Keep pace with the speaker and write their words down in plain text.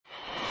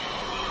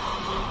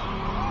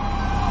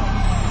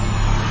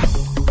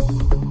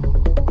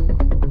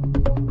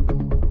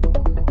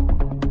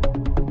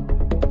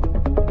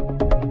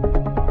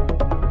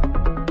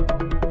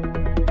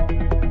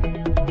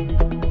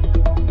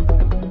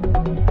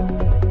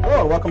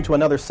welcome to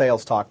another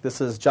Sales Talk.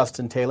 This is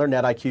Justin Taylor,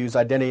 NetIQ's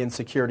Identity and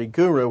Security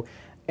Guru.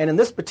 And in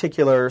this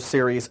particular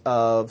series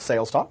of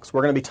Sales Talks,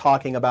 we're going to be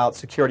talking about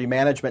security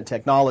management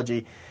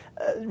technology,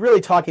 really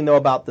talking, though,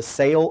 about the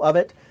sale of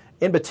it,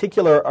 in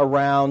particular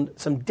around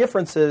some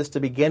differences to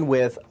begin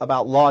with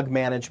about log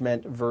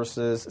management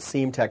versus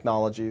SIEM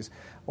technologies,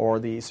 or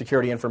the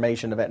security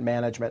information event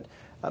management.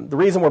 The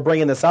reason we're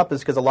bringing this up is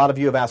because a lot of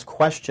you have asked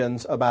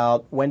questions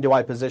about when do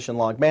I position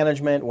log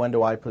management, when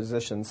do I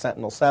position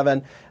Sentinel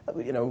 7,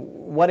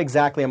 what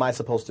exactly am I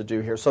supposed to do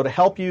here? So to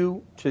help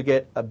you to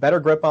get a better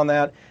grip on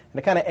that and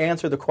to kind of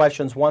answer the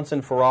questions once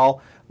and for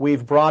all,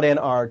 we've brought in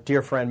our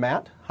dear friend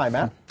Matt. Hi,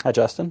 Matt. Hi,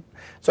 Justin.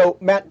 So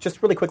Matt,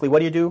 just really quickly, what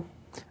do you do?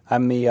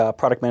 I'm the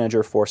product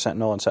manager for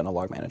Sentinel and Sentinel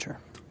Log Manager.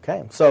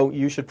 Okay, so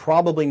you should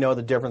probably know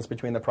the difference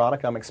between the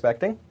product, I'm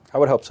expecting. I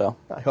would hope so.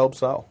 I hope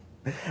so.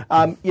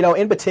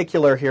 In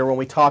particular here, when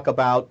we talk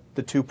about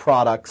the two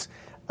products,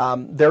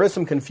 there is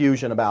some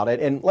confusion about it.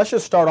 And let's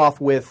just start off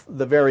with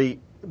the very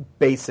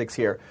basics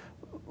here.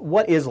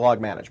 What is log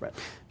management?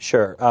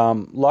 Sure.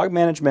 Log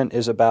management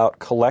is about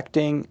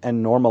collecting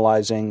and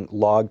normalizing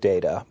log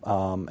data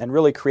and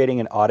really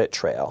creating an audit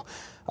trail.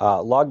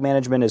 Log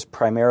management is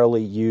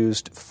primarily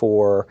used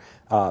for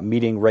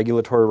meeting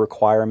regulatory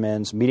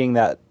requirements, meeting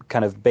that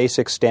kind of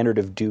basic standard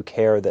of due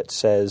care that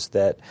says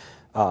that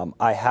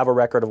I have a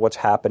record of what's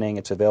happening,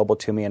 it's available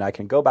to me, and I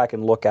can go back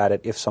and look at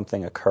it if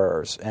something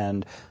occurs.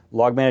 And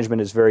log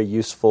management is very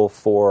useful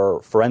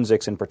for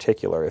forensics in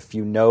particular. If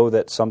you know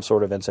that some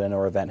sort of incident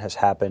or event has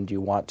happened,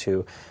 you want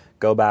to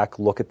go back,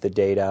 look at the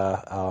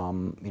data,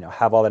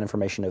 have all that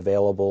information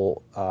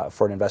available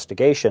for an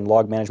investigation.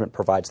 Log management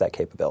provides that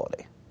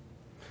capability.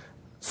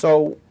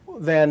 So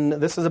then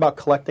this is about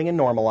collecting and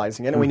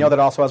normalizing it, and we know that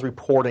also has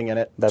reporting in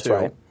it. That's too.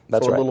 right.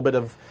 That's so a right. little bit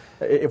of,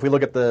 if we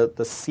look at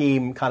the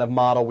SIEM kind of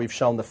model, we've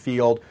shown the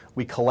field,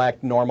 we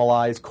collect,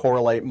 normalize,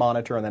 correlate,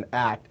 monitor, and then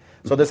act.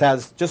 So this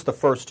has just the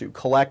first two,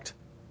 collect,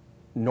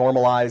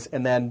 normalize,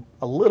 and then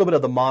a little bit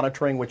of the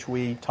monitoring, which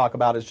we talk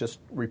about as just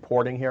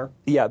reporting here.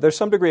 Yeah, there's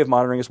some degree of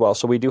monitoring as well.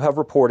 So we do have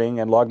reporting,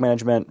 and log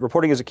management.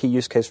 Reporting is a key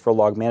use case for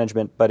log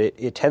management, but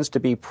it tends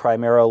to be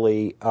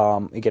primarily,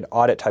 again,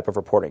 audit type of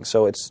reporting.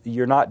 So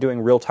you're not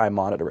doing real-time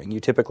monitoring. You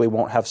typically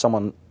won't have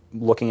someone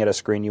looking at a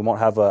screen. You won't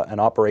have an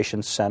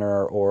operations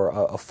center or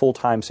a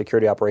full-time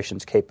security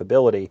operations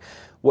capability.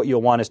 What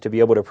you'll want is to be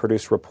able to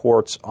produce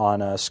reports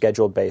on a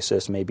scheduled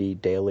basis, maybe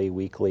daily,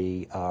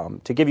 weekly,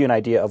 to give you an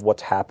idea of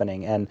what's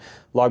happening. And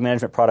log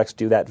management products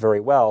do that very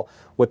well.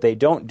 What they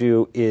don't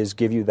do is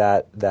give you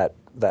that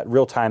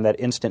real-time, that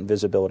instant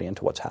visibility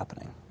into what's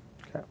happening.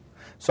 Okay.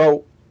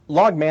 So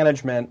log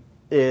management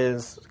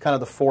is kind of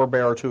the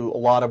forebearer to a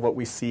lot of what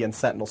we see in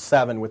Sentinel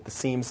 7 with the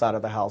SIEM side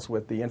of the house,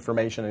 with the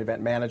information and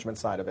event management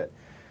side of it.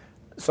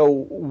 So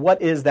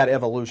what is that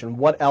evolution?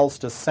 What else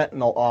does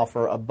Sentinel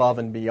offer above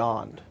and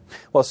beyond?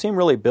 Well, SIEM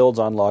really builds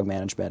on log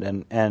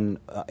management, and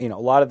a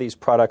lot of these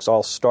products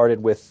all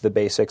started with the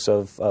basics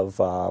of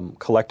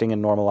collecting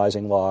and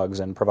normalizing logs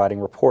and providing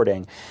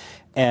reporting.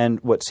 And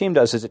what SIEM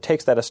does is it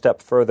takes that a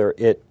step further.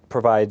 It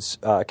provides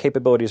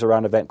capabilities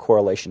around event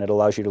correlation. It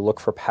allows you to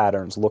look for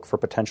patterns, look for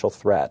potential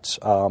threats.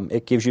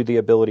 It gives you the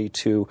ability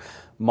to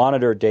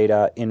monitor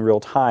data in real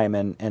time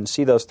and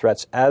see those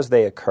threats as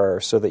they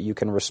occur so that you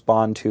can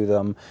respond to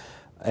them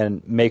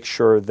and make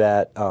sure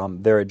that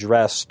they're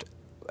addressed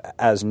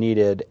as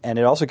needed. And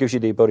it also gives you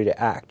the ability to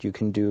act. You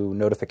can do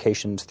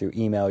notifications through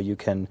email. You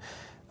can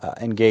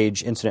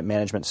engage incident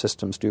management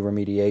systems, do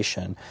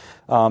remediation.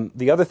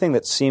 The other thing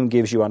that SIEM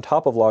gives you on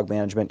top of log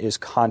management is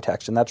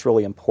context, and that's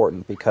really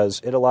important because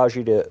it allows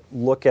you to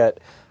look at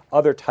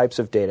other types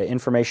of data,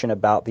 information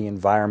about the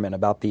environment,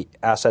 about the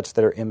assets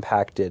that are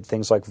impacted,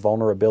 things like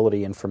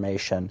vulnerability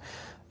information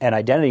and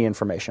identity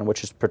information,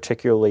 which is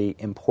particularly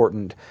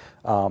important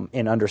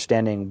in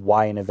understanding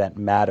why an event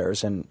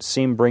matters. And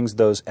SIEM brings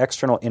those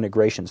external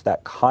integrations,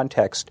 that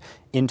context,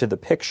 into the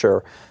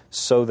picture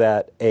so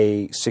that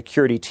a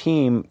security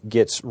team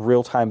gets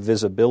real-time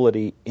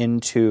visibility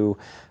into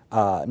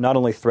not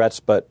only threats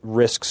but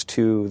risks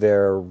to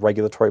their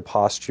regulatory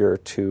posture,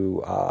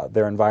 to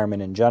their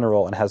environment in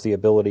general, and has the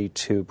ability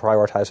to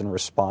prioritize and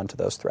respond to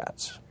those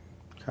threats.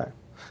 Okay.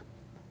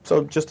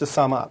 So just to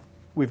sum up,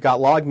 we've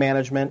got log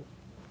management.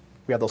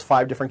 We have those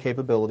 5 different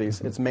capabilities.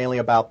 Mm-hmm. It's mainly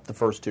about the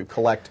first two,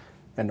 collect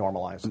and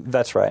normalize.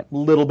 That's right. A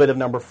little bit of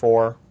number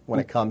 4 when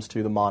it comes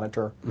to the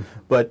monitor. Mm-hmm.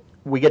 But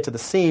we get to the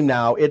SIEM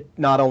now. It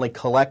not only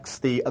collects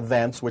the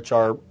events, which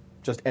are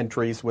just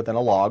entries within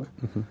a log,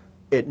 mm-hmm.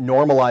 It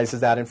normalizes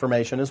that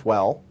information as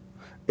well.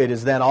 It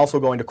is then also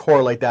going to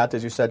correlate that,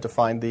 as you said, to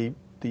find the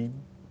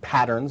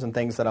patterns and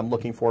things that I'm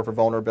looking for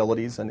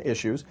vulnerabilities and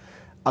issues.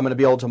 I'm going to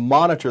be able to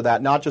monitor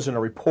that not just in a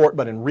report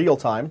but in real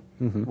time,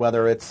 mm-hmm.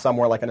 whether it's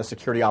somewhere like in a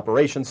security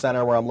operations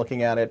center where I'm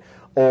looking at it,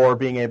 or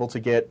being able to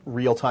get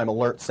real-time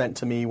alerts sent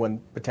to me when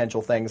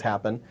potential things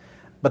happen,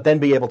 but then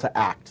be able to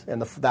act.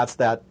 And that's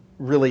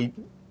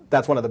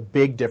one of the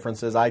big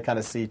differences I kind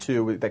of see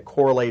too, that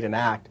correlate and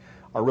act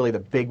are really the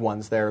big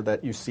ones there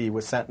that you see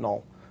with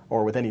Sentinel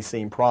or with any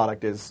SIEM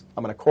product. Is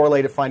I'm going to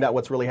correlate it, find out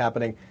what's really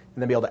happening,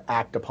 and then be able to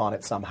act upon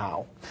it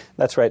somehow.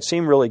 That's right.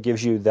 SIEM really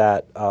gives you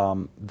that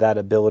that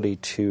ability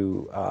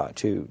to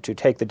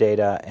take the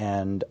data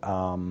and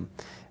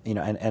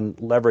and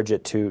leverage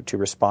it to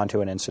respond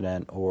to an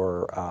incident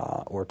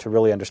or to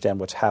really understand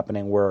what's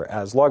happening.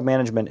 Whereas log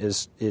management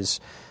is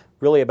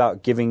really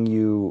about giving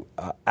you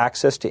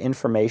access to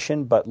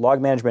information, but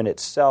log management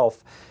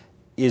itself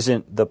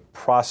isn't the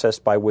process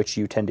by which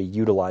you tend to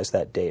utilize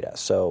that data.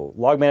 So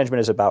log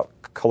management is about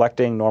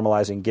collecting,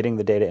 normalizing, getting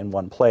the data in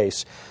one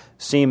place.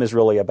 SIEM is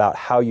really about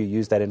how you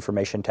use that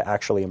information to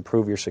actually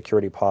improve your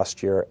security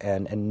posture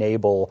and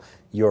enable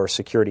your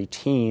security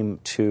team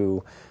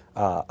to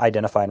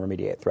identify and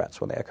remediate threats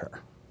when they occur.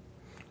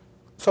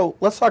 So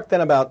let's talk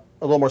then about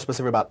a little more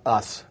specific about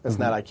us as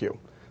NetIQ.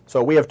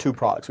 So we have two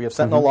products. We have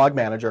Sentinel Log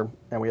Manager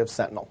and we have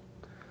Sentinel.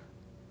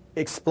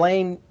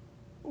 Explain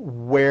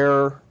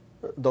where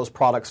those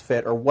products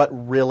fit or what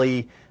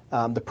really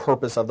the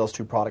purpose of those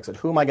two products and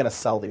who am I going to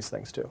sell these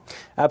things to?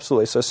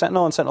 Absolutely. So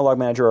Sentinel and Sentinel Log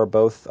Manager are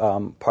both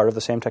part of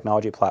the same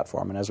technology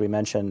platform. And as we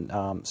mentioned,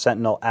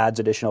 Sentinel adds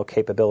additional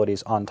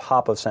capabilities on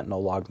top of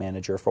Sentinel Log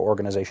Manager for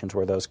organizations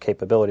where those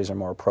capabilities are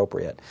more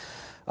appropriate.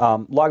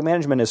 Log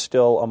management is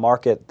still a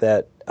market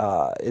that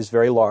is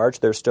very large.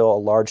 There's still a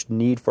large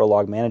need for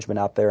log management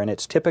out there, and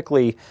it's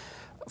typically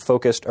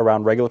focused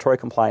around regulatory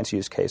compliance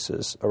use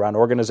cases, around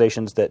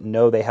organizations that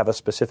know they have a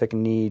specific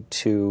need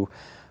to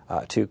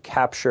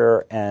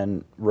capture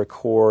and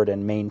record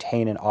and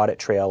maintain an audit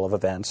trail of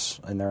events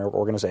in their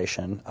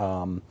organization,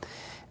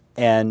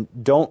 and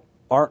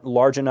aren't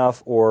large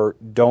enough or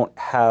don't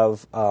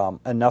have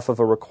enough of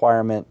a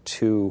requirement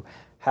to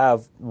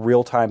have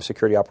real-time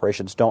security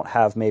operations, don't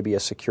have maybe a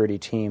security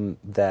team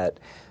that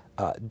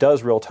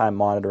does real-time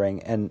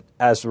monitoring, and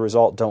as a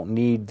result don't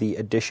need the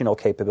additional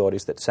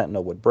capabilities that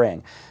Sentinel would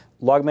bring.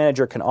 Log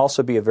Manager can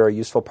also be a very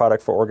useful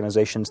product for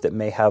organizations that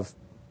may have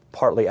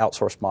partly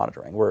outsourced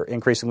monitoring. We're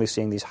increasingly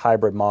seeing these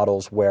hybrid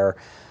models where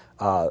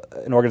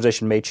an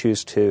organization may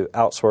choose to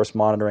outsource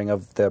monitoring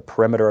of the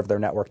perimeter of their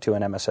network to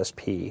an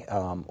MSSP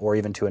or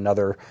even to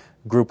another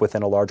group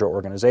within a larger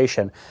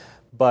organization.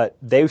 But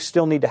they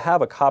still need to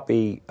have a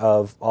copy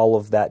of all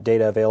of that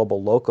data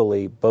available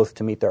locally, both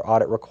to meet their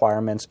audit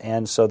requirements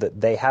and so that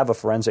they have a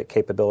forensic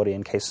capability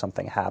in case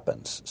something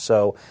happens.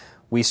 So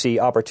we see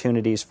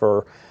opportunities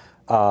for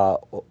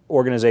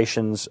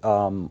organizations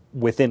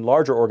within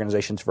larger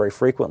organizations very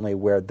frequently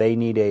where they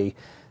need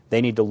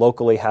to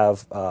locally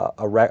have an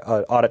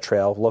audit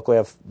trail,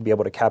 locally be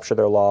able to capture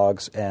their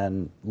logs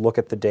and look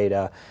at the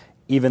data,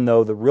 even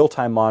though the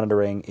real-time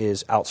monitoring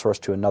is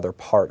outsourced to another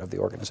part of the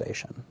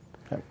organization.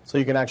 Okay. So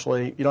you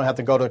don't have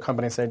to go to a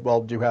company and say,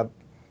 well, do you have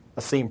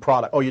a SIEM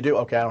product? Oh, you do?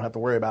 Okay, I don't have to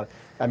worry about it.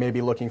 I may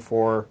be looking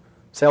for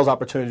sales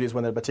opportunities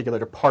within a particular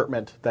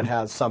department that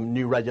has some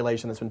new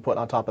regulation that's been put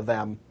on top of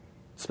them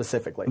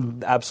specifically.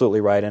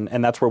 Absolutely right,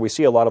 and that's where we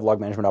see a lot of log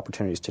management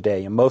opportunities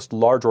today. And most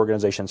large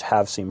organizations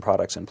have SIEM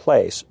products in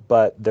place,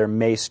 but there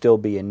may still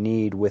be a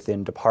need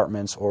within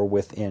departments or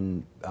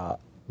within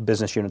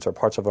business units or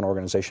parts of an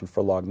organization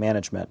for log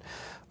management.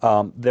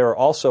 There are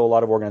also a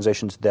lot of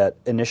organizations that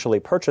initially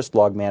purchased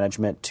log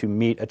management to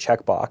meet a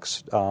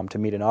checkbox, to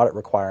meet an audit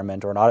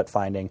requirement or an audit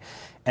finding,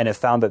 and have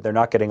found that they're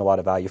not getting a lot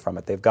of value from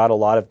it. They've got a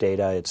lot of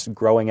data. It's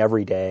growing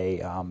every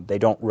day. They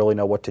don't really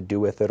know what to do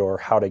with it or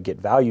how to get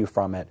value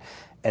from it.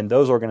 And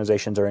those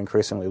organizations are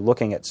increasingly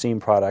looking at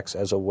SIEM products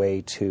as a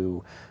way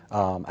to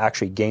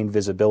actually gain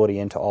visibility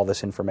into all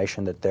this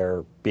information that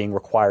they're being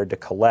required to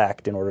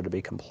collect in order to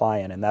be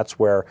compliant. And that's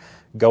where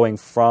going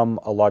from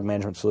a log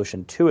management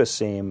solution to a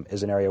SIEM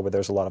is an area where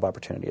there's a lot of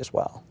opportunity as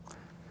well.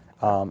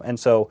 And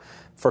so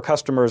for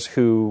customers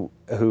who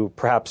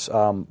perhaps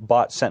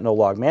bought Sentinel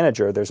Log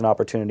Manager, there's an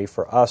opportunity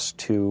for us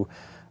to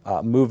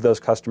move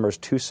those customers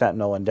to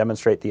Sentinel and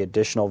demonstrate the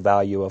additional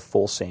value of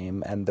full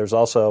SIEM. And there's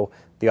also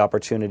the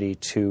opportunity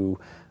to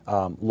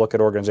look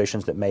at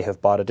organizations that may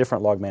have bought a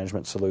different log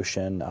management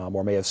solution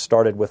or may have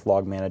started with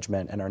log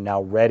management and are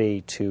now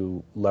ready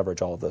to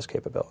leverage all of those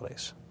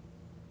capabilities.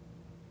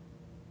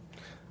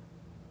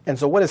 And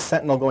so what is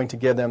Sentinel going to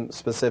give them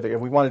specific?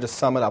 If we wanted to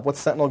sum it up, what's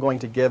Sentinel going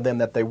to give them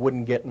that they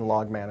wouldn't get in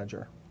Log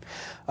Manager?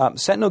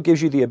 Sentinel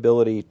gives you the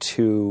ability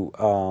to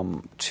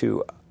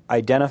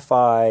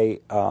identify,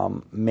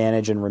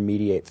 manage, and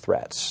remediate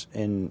threats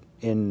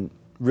in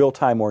real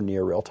time or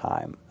near real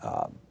time.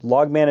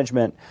 Log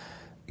management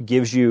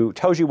tells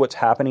you what's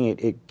happening.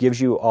 It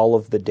gives you all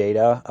of the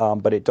data,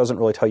 but it doesn't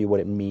really tell you what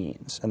it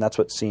means, and that's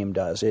what SIEM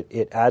does.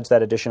 It adds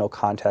that additional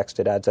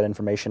context. It adds that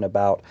information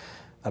about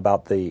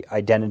the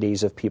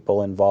identities of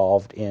people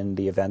involved in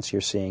the events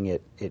you're seeing.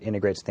 It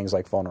integrates things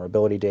like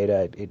vulnerability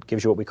data. It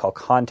gives you what we call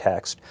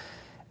context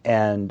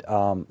and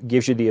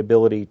gives you the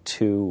ability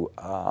to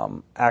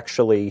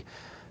actually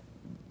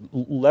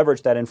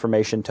leverage that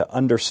information to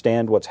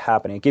understand what's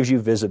happening. It gives you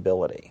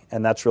visibility,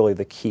 and that's really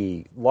the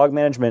key. Log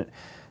management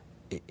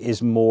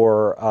is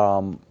more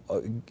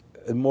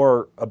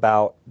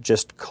about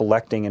just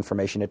collecting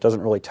information. It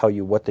doesn't really tell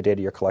you what the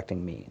data you're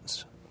collecting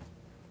means.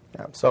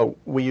 Yeah. So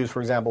we use,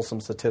 for example,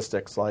 some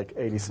statistics like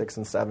 86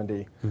 and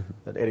 70,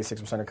 that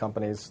 86% of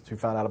companies who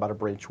found out about a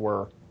breach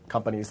were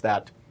companies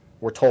that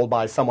were told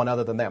by someone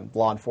other than them,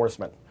 law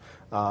enforcement,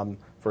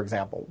 for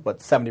example. But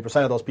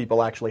 70% of those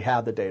people actually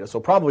had the data. So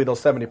probably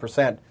those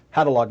 70%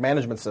 had a log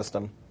management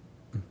system,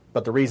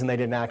 but the reason they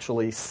didn't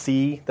actually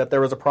see that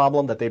there was a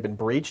problem, that they'd been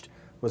breached,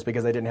 was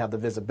because they didn't have the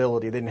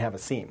visibility, they didn't have a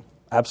SIEM.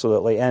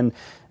 Absolutely. And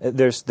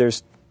there's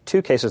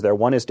two cases there.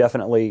 One is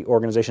definitely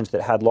organizations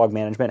that had log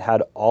management,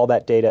 had all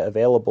that data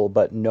available,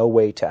 but no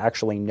way to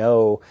actually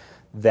know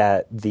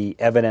that the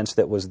evidence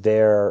that was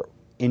there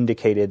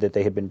indicated that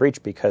they had been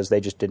breached because they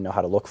just didn't know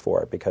how to look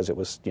for it because it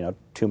was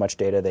too much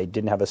data. They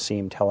didn't have a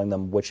SIEM telling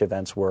them which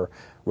events were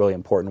really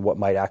important, what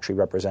might actually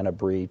represent a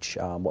breach,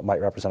 what might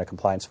represent a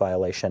compliance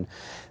violation.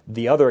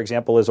 The other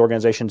example is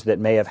organizations that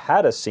may have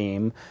had a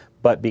SIEM,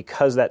 but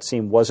because that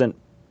SIEM wasn't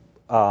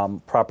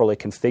properly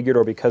configured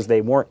or because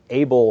they weren't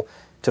able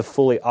to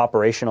fully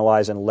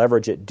operationalize and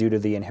leverage it due to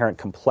the inherent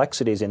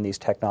complexities in these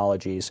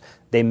technologies,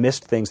 they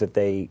missed things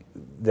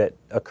that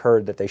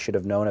occurred that they should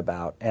have known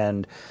about.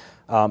 And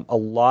a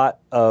lot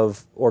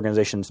of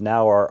organizations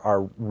now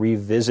are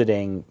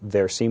revisiting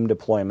their SIEM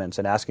deployments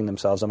and asking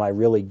themselves, am I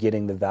really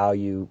getting the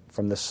value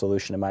from this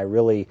solution? Am I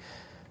really,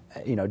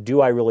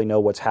 do I really know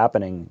what's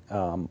happening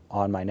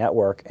on my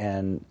network?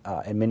 And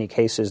in many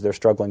cases, they're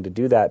struggling to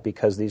do that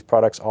because these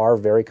products are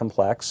very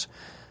complex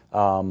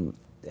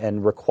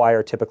and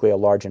require typically a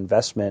large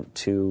investment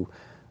to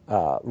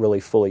really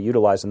fully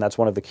utilize. And that's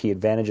one of the key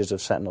advantages of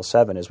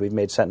Sentinel-7 is we've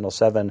made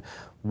Sentinel-7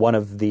 one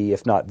of the,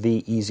 if not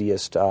the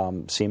easiest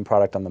SIEM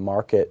product on the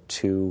market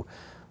to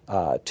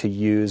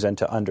use and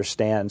to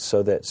understand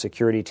so that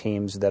security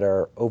teams that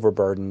are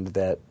overburdened,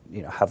 that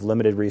have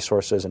limited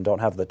resources and don't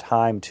have the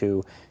time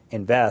to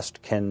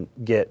invest can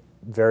get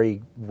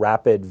very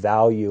rapid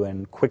value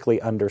and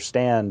quickly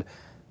understand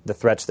the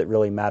threats that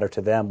really matter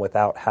to them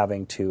without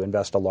having to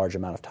invest a large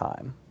amount of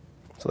time.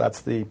 So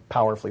that's the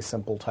powerfully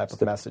simple type of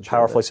message.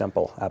 Powerfully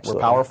simple,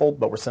 absolutely. We're powerful,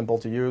 but we're simple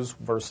to use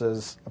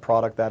versus a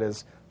product that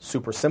is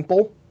super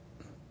simple,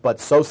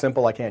 but so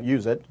simple I can't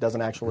use it,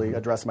 doesn't actually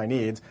address my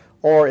needs,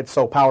 or it's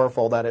so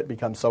powerful that it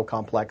becomes so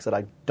complex that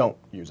I don't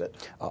use it.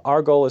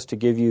 Our goal is to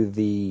give you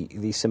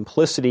the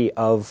simplicity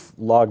of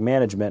log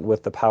management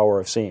with the power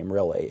of SIEM,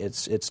 really.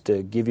 It's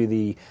to give you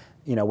the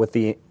with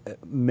the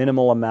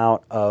minimal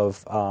amount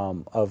of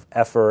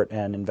effort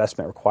and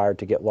investment required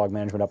to get log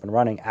management up and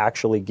running,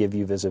 actually give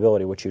you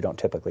visibility, which you don't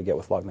typically get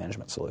with log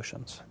management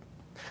solutions.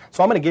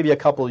 So I'm going to give you a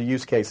couple of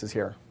use cases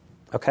here.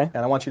 Okay.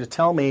 And I want you to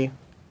tell me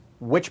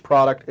which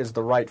product is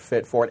the right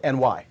fit for it and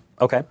why.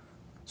 Okay.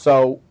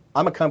 So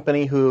I'm a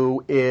company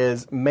who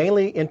is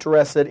mainly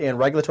interested in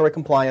regulatory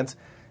compliance,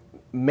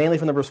 mainly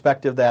from the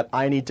perspective that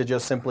I need to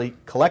just simply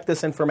collect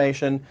this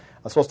information.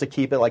 I'm supposed to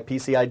keep it like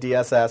PCI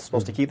DSS,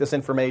 supposed to keep this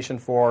information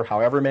for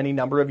however many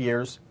number of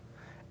years,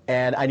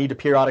 and I need to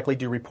periodically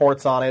do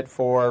reports on it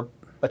for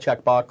a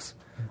checkbox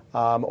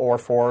or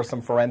for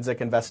some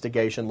forensic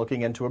investigation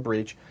looking into a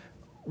breach.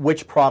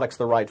 Which product's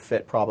the right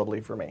fit probably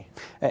for me?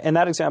 In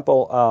that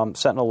example,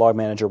 Sentinel Log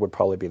Manager would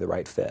probably be the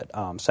right fit.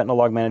 Sentinel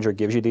Log Manager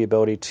gives you the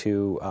ability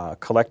to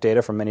collect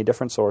data from many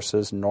different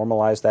sources,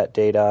 normalize that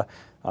data.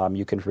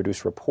 You can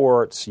produce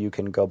reports. You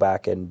can go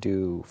back and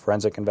do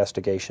forensic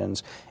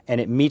investigations.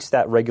 And it meets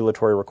that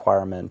regulatory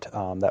requirement,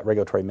 that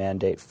regulatory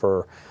mandate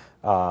for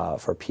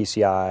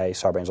PCI,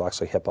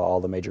 Sarbanes-Oxley, HIPAA,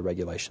 all the major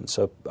regulations.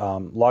 So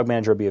Log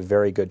Manager would be a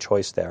very good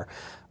choice there.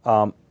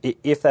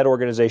 If that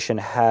organization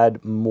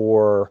had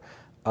more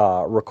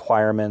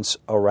requirements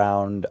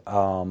around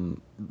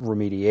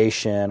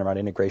remediation, around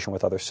integration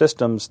with other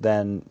systems,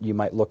 then you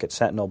might look at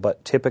Sentinel.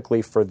 But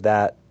typically for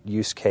that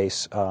use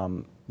case,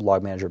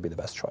 Log Manager would be the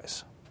best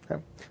choice. Okay.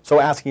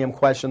 So asking him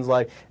questions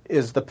like,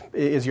 is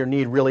your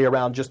need really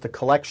around just the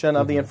collection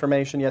of the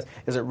information? Yes.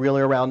 Is it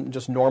really around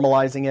just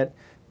normalizing it?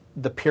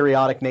 The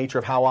periodic nature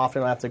of how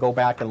often I have to go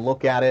back and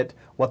look at it,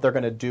 what they're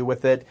going to do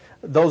with it.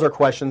 Those are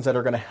questions that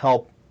are going to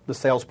help the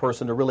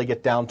salesperson to really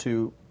get down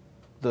to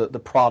the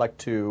product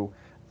to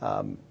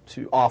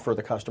offer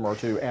the customer or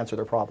to answer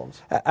their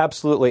problems.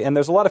 Absolutely, and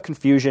there's a lot of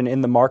confusion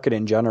in the market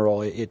in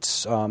general.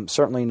 It's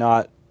certainly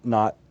not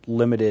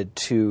limited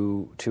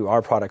to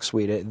our product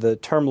suite. The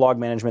term log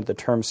management, the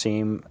term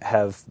SIEM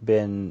have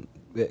been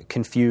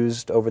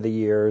confused over the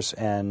years,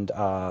 and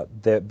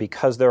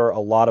because there are a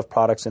lot of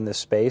products in this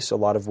space, a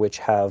lot of which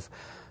have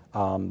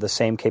the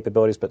same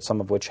capabilities, but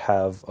some of which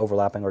have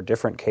overlapping or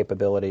different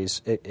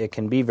capabilities, it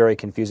can be very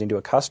confusing to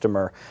a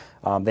customer.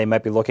 They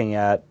might be looking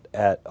at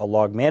a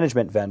log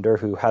management vendor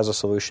who has a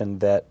solution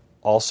that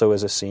also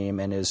is a SIEM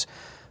and is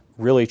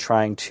really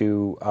trying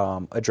to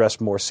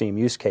address more SIEM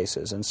use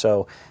cases. And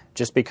so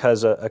just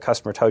because a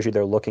customer tells you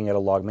they're looking at a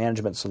log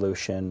management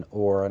solution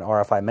or an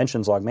RFI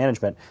mentions log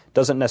management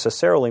doesn't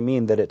necessarily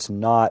mean that it's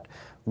not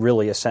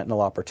really a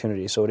Sentinel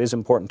opportunity. So it is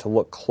important to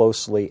look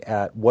closely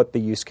at what the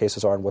use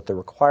cases are and what the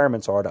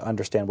requirements are to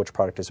understand which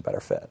product is a better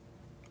fit.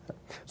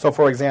 So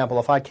for example,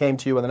 if I came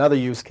to you with another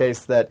use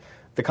case that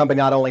the company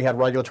not only had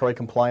regulatory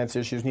compliance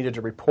issues, needed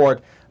to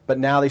report, but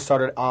now they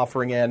started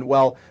offering in,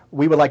 well,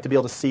 we would like to be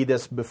able to see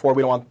this before.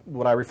 We don't want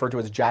what I refer to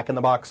as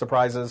jack-in-the-box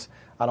surprises.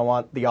 I don't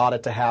want the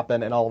audit to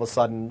happen and all of a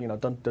sudden, dun,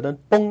 dun, dun,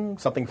 boom,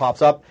 something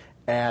pops up,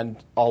 and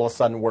all of a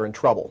sudden we're in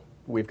trouble.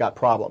 We've got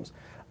problems.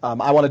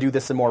 I want to do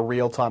this in more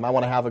real time. I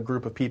want to have a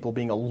group of people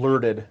being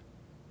alerted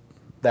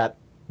that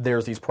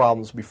there's these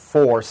problems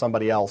before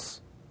somebody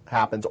else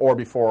happens or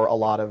before a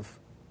lot of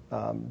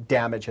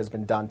damage has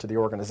been done to the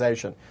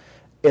organization.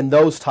 In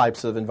those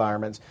types of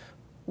environments,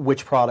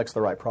 which product's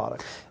the right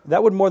product?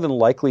 That would more than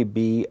likely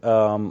be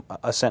a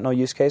Sentinel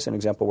use case, an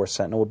example where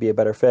Sentinel would be a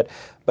better fit.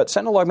 But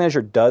Sentinel Log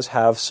Manager does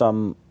have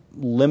some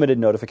limited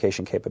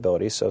notification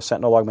capabilities. So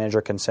Sentinel Log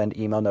Manager can send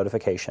email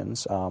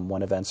notifications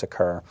when events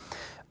occur.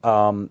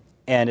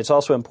 And it's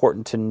also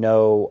important to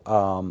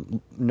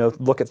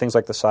look at things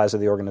like the size of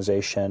the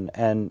organization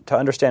and to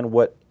understand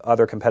what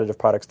other competitive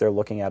products they're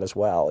looking at as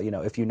well.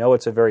 If you know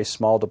it's a very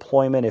small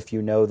deployment, if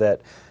you know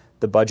that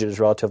the budget is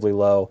relatively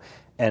low,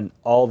 and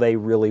all they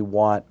really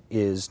want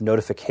is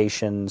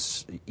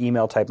notifications,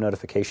 email-type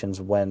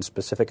notifications when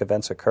specific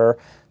events occur,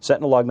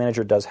 Sentinel Log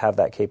Manager does have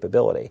that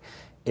capability.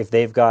 If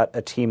they've got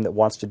a team that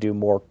wants to do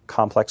more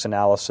complex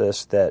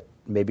analysis, that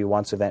maybe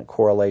wants event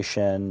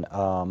correlation,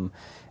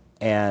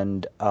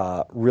 and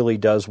really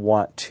does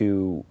want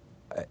to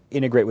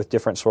integrate with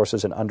different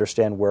sources and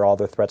understand where all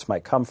their threats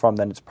might come from,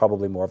 then it's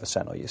probably more of a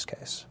Sentinel use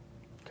case.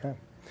 Okay.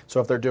 So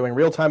if they're doing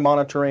real-time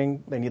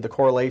monitoring, they need the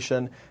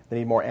correlation, they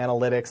need more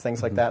analytics,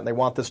 things like that, and they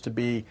want this to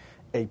be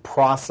a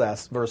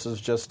process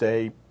versus just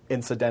a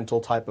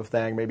incidental type of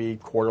thing, maybe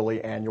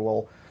quarterly,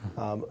 annual.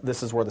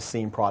 This is where the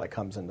SIEM product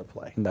comes into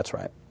play. That's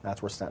right.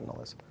 That's where Sentinel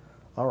is.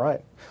 All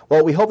right.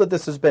 Well, we hope that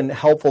this has been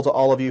helpful to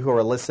all of you who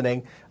are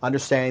listening,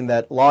 understanding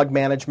that log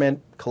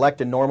management,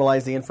 collect and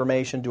normalize the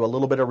information, do a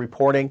little bit of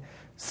reporting.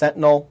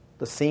 Sentinel,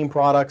 the SIEM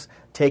products,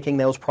 taking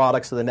those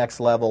products to the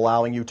next level,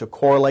 allowing you to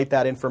correlate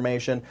that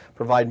information,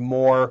 provide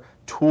more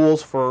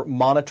tools for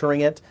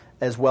monitoring it,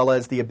 as well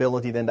as the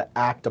ability then to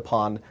act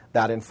upon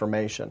that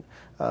information.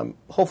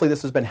 Hopefully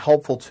this has been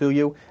helpful to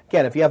you.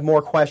 Again, if you have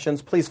more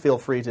questions, please feel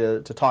free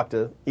to talk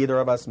to either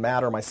of us,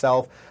 Matt or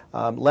myself.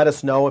 Let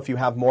us know if you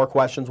have more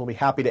questions. We'll be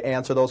happy to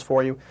answer those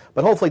for you.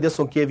 But hopefully this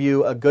will give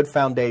you a good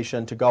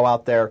foundation to go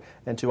out there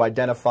and to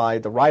identify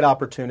the right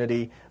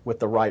opportunity with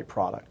the right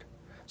product.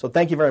 So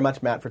thank you very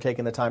much, Matt, for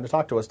taking the time to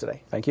talk to us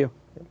today. Thank you.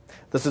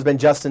 This has been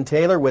Justin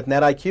Taylor with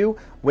NetIQ,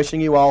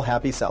 wishing you all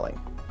happy selling.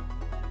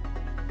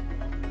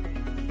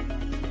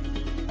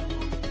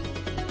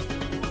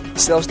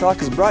 Sales Talk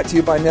is brought to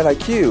you by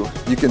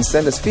NetIQ. You can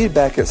send us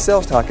feedback at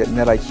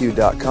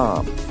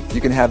salestalk@netiq.com.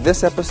 You can have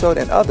this episode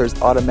and others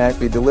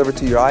automatically delivered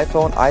to your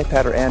iPhone,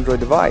 iPad, or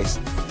Android device.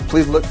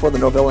 Please look for the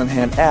Novell in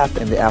Hand app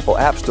in the Apple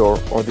App Store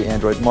or the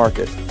Android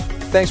market.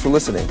 Thanks for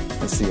listening,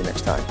 and see you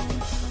next time.